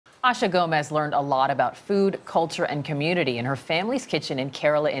Asha Gomez learned a lot about food, culture, and community in her family's kitchen in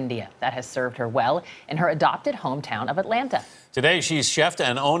Kerala, India. That has served her well in her adopted hometown of Atlanta. Today, she's chef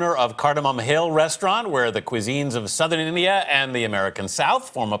and owner of Cardamom Hill restaurant, where the cuisines of southern India and the American South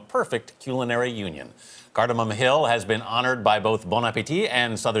form a perfect culinary union. Cardamom Hill has been honored by both Bon Appetit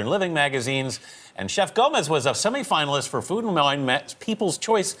and Southern Living magazines. And Chef Gomez was a semi-finalist for Food and Wine People's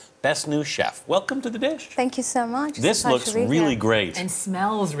Choice Best New Chef. Welcome to the dish. Thank you so much. This looks really great. And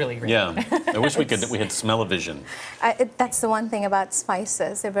smells really great. Yeah. I wish we had smell-o-vision. That's the one thing about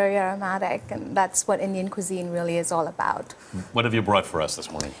spices. They're very aromatic, and that's what Indian cuisine really is all about. What have you brought for us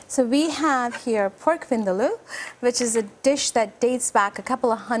this morning? So we have here pork vindaloo, which is a dish that dates back a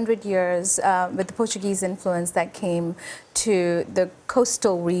couple of hundred years with the Portuguese influence that came to the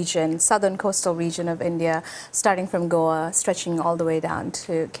coastal region, southern coastal region of India, starting from Goa, stretching all the way down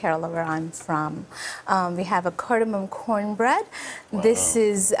to Kerala, where I'm from. We have a cardamom cornbread. Wow. This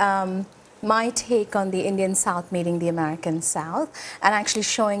is my take on the Indian South meeting the American South, and actually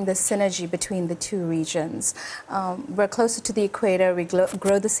showing the synergy between the two regions. We're closer to the equator, we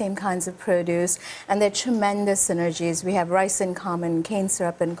grow the same kinds of produce, and there are tremendous synergies. We have rice in common, cane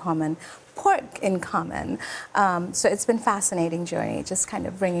syrup in common, pork in common. So it's been a fascinating journey, just kind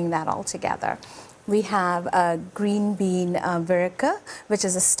of bringing that all together. We have a green bean virka, which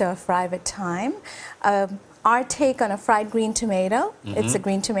is a stir fry with thyme. Our take on a fried green tomato, it's a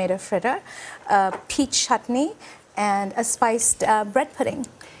green tomato fritter, peach chutney, and a spiced bread pudding.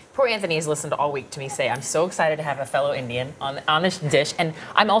 Poor Anthony has listened all week to me say, I'm so excited to have a fellow Indian on this dish. And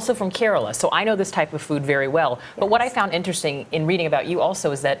I'm also from Kerala, so I know this type of food very well. But what I found interesting in reading about you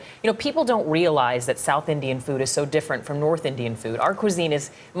also is that, people don't realize that South Indian food is so different from North Indian food. Our cuisine is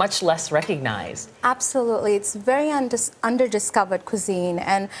much less recognized. Absolutely. It's very underdiscovered cuisine.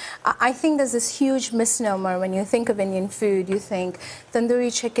 And I think there's this huge misnomer when you think of Indian food. You think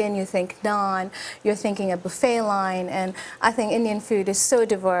tandoori chicken, you think naan, you're thinking a buffet line. And I think Indian food is so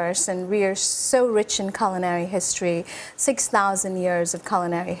diverse. And we are so rich in culinary history, 6,000 years of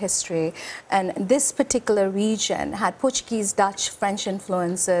culinary history. And this particular region had Portuguese, Dutch, French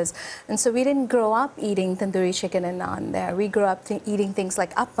influences. And so we didn't grow up eating tandoori chicken and naan there. We grew up eating things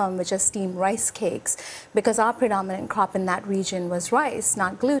like appam, which are steamed rice cakes, because our predominant crop in that region was rice,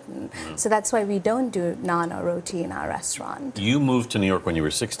 not gluten. So that's why we don't do naan or roti in our restaurant. You moved to New York when you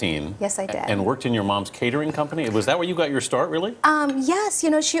were 16. Yes, I did. And worked in your mom's catering company? Was that where you got your start, really? Yes,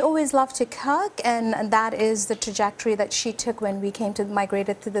 she always loved to cook, and that is the trajectory that she took when we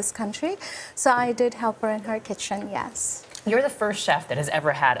migrated to this country. So I did help her in her kitchen, yes. You're the first chef that has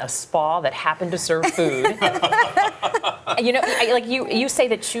ever had a spa that happened to serve food. You say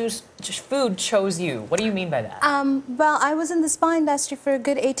that food chose you. What do you mean by that? Well, I was in the spa industry for a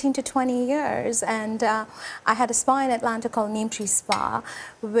good 18 to 20 years, and I had a spa in Atlanta called Neem Tree Spa,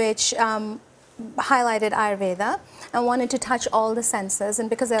 which highlighted Ayurveda and wanted to touch all the senses.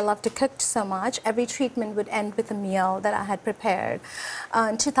 And because I love to cook so much, every treatment would end with a meal that I had prepared.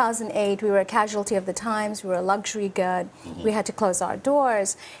 In 2008, we were a casualty of the times. We were a luxury good. We had to close our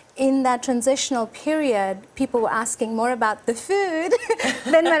doors. In that transitional period, people were asking more about the food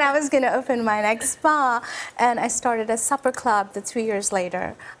than when I was going to open my next spa. And I started a supper club that 3 years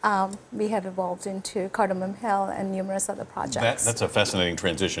later, we have evolved into Cardamom Hill and numerous other projects. That's a fascinating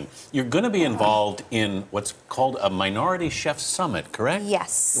transition. You're going to be involved in what's called a Minority Chef Summit, correct?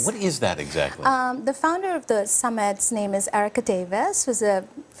 Yes. What is that exactly? The founder of the summit's name is Erica Davis, who's a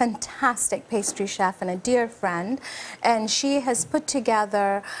fantastic pastry chef and a dear friend. And she has put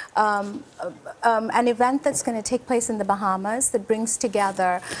together an event that's going to take place in the Bahamas that brings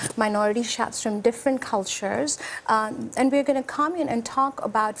together minority chefs from different cultures, and we're going to commune and talk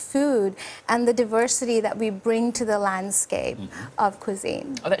about food and the diversity that we bring to the landscape of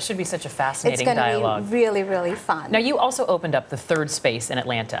cuisine. Oh, that should be such a fascinating dialogue. It's going to be really, really fun. Now, you also opened up the third space in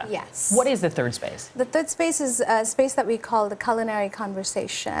Atlanta. Yes. What is the third space? The third space is a space that we call the culinary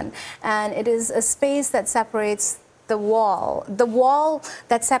conversation, and it is a space that separates the wall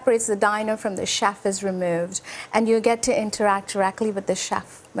that separates the diner from the chef is removed, and you get to interact directly with the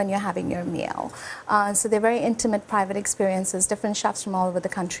chef when you're having your meal. So they're very intimate, private experiences. Different chefs from all over the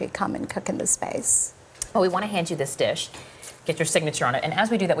country come and cook in the space. Well, we want to hand you this dish, get your signature on it, and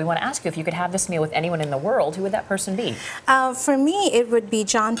as we do that, we want to ask you if you could have this meal with anyone in the world, who would that person be? For me, it would be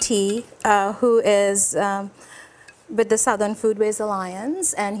John T., who is with the Southern Foodways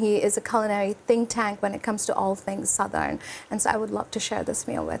Alliance, and he is a culinary think tank when it comes to all things Southern. And so I would love to share this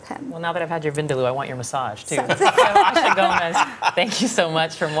meal with him. Well, now that I've had your vindaloo, I want your massage, too. Asha Gomez, thank you so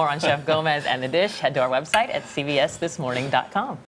much. For more on Chef Gomez and the dish, head to our website at cbsthismorning.com.